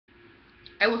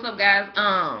Hey, what's up, guys?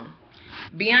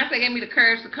 Beyonce gave me the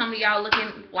courage to come to y'all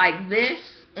looking like this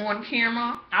on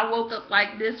camera. I woke up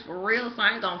like this for real, so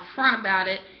I ain't gonna front about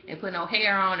it and put no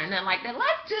hair on or nothing like that.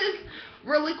 Let's just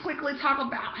really quickly talk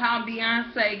about how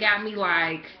Beyonce got me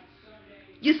like,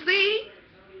 you see,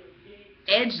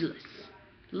 edgeless.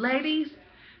 Ladies,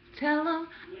 tell them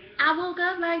I woke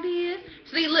up like this.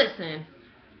 See, listen,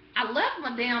 I left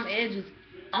my damn edges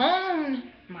on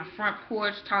my front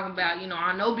porch talking about,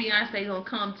 I know Beyonce gonna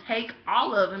come take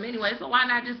all of them anyway, so why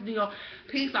not just,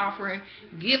 peace offering,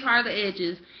 give her the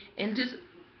edges, and just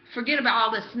forget about all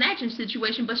the snatching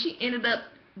situation. But she ended up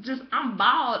I'm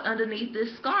bald underneath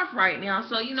this scarf right now,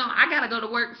 so, I gotta go to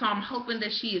work, so I'm hoping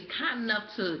that she is kind enough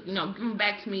to, give them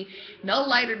back to me no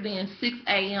later than 6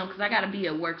 a.m., because I gotta be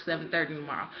at work 7:30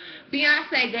 tomorrow.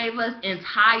 Beyonce gave us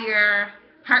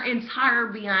her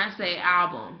entire Beyonce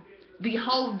album, the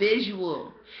whole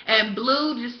visual, and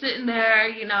Blue just sitting there,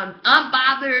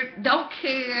 unbothered, don't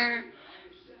care.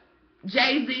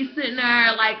 Jay-Z sitting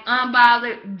there like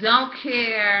unbothered, don't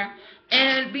care,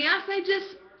 and Beyonce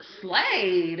just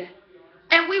slayed.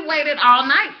 And we waited all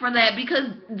night for that,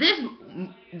 because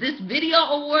this video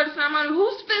award ceremony,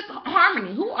 who's Fifth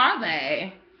Harmony? Who are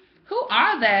they? Who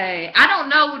are they? I don't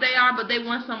know who they are, but they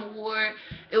won some award.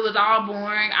 It was all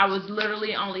boring. I was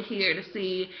literally only here to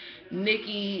see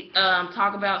Nicki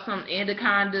talk about some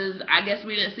anacondas. I guess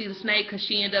we didn't see the snake because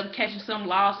she ended up catching some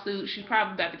lawsuit. She's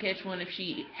probably about to catch one if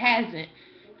she hasn't,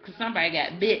 because somebody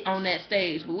got bit on that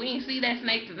stage. But we didn't see that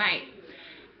snake tonight.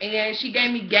 And she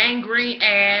gave me gangrene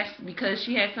ass because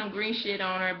she had some green shit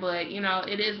on her. But,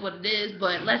 it is what it is.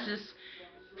 But let's just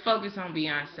focus on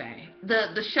Beyonce.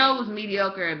 The show was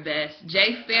mediocre at best.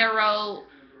 Jay Pharoah,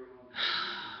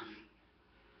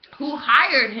 who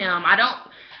hired him? I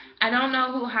don't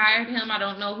know who hired him. I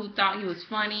don't know who thought he was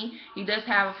funny. He does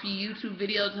have a few YouTube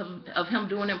videos of him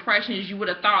doing impressions. You would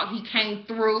have thought he came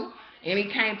through and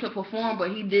he came to perform, but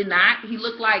he did not. He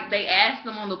looked like they asked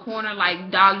him on the corner,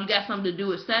 like, dog, you got something to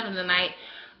do at 7 tonight.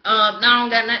 No, I don't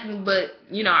got nothing, but,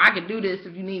 I could do this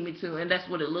if you need me to, and that's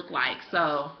what it looked like.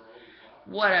 So,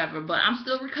 whatever. But I'm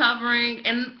still recovering,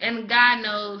 and God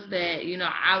knows that,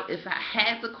 if I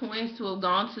had the coins to have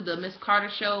gone to the Miss Carter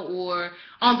show or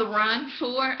On the Run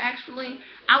tour, actually,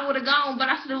 I would have gone, but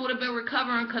I still would have been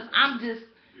recovering, because I'm just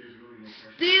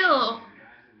still,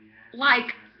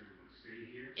 like,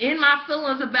 in my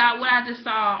feelings about what I just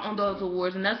saw on those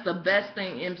awards, and that's the best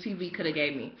thing MTV could have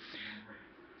gave me.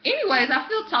 Anyways, I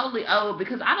feel totally old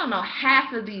because I don't know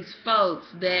half of these folks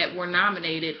that were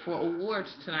nominated for awards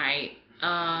tonight.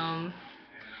 And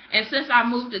since I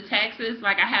moved to Texas,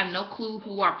 like, I have no clue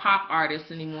who are pop artists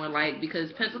anymore, like,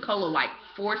 because Pensacola, like,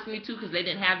 forced me to, because they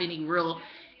didn't have any real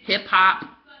hip-hop,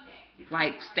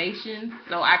 like, stations.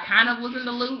 So I kind of was in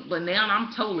the loop, but now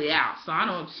I'm totally out. So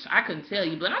I couldn't tell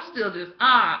you, but I'm still just,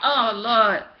 oh,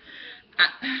 Lord.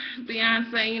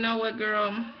 Beyonce, you know what,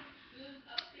 girl?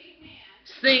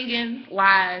 Singing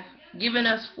live, giving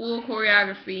us full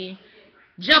choreography,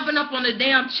 jumping up on the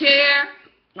damn chair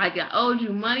like I owed you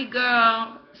money,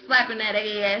 girl, slapping that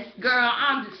ass, girl.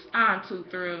 I'm too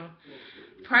through.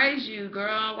 Praise you,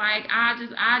 girl. Like, I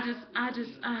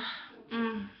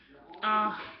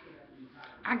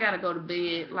gotta go to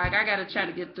bed. Like, I gotta try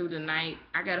to get through the night.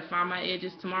 I gotta find my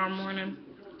edges tomorrow morning,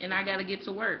 and I gotta get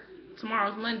to work.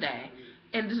 Tomorrow's Monday,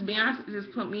 and this Beyonce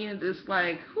just put me in this,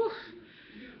 like, whew.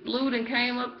 Blue and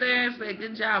came up there and said,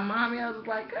 good job, mommy. I was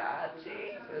like, God,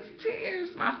 Jesus, tears,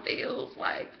 my feels,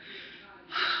 like,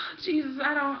 Jesus,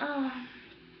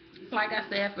 like I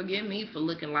said, forgive me for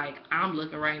looking like I'm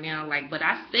looking right now, like, but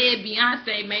I said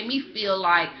Beyonce made me feel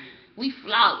like we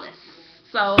flawless.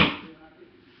 So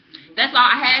that's all.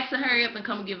 I had to hurry up and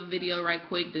come give a video right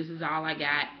quick. This is all I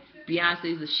got.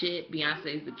 Beyonce's the shit.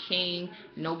 Beyonce's the king.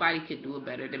 Nobody could do it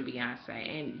better than Beyonce.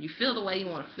 And you feel the way you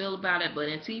want to feel about it, but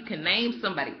until you can name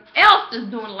somebody else that's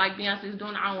doing it like Beyonce's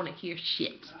doing it, I don't want to hear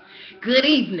shit. Good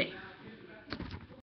evening.